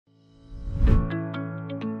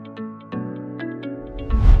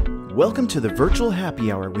Welcome to the virtual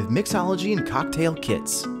happy hour with mixology and cocktail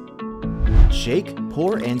kits. Shake,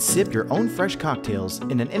 pour, and sip your own fresh cocktails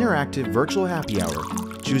in an interactive virtual happy hour.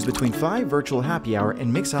 Choose between 5 virtual happy hour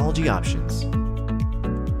and mixology options.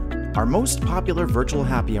 Our most popular virtual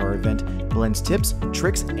happy hour event blends tips,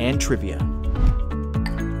 tricks, and trivia.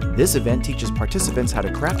 This event teaches participants how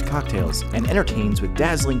to craft cocktails and entertains with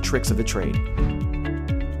dazzling tricks of the trade.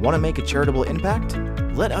 Want to make a charitable impact?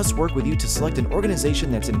 Let us work with you to select an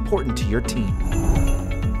organization that's important to your team.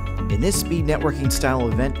 In this speed networking style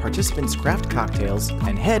event, participants craft cocktails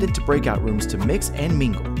and head into breakout rooms to mix and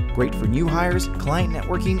mingle. Great for new hires, client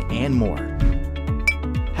networking, and more.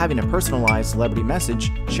 Having a personalized celebrity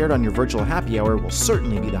message shared on your virtual happy hour will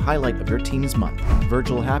certainly be the highlight of your team's month.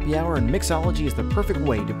 Virtual happy hour and mixology is the perfect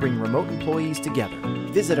way to bring remote employees together.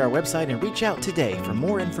 Visit our website and reach out today for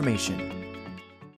more information.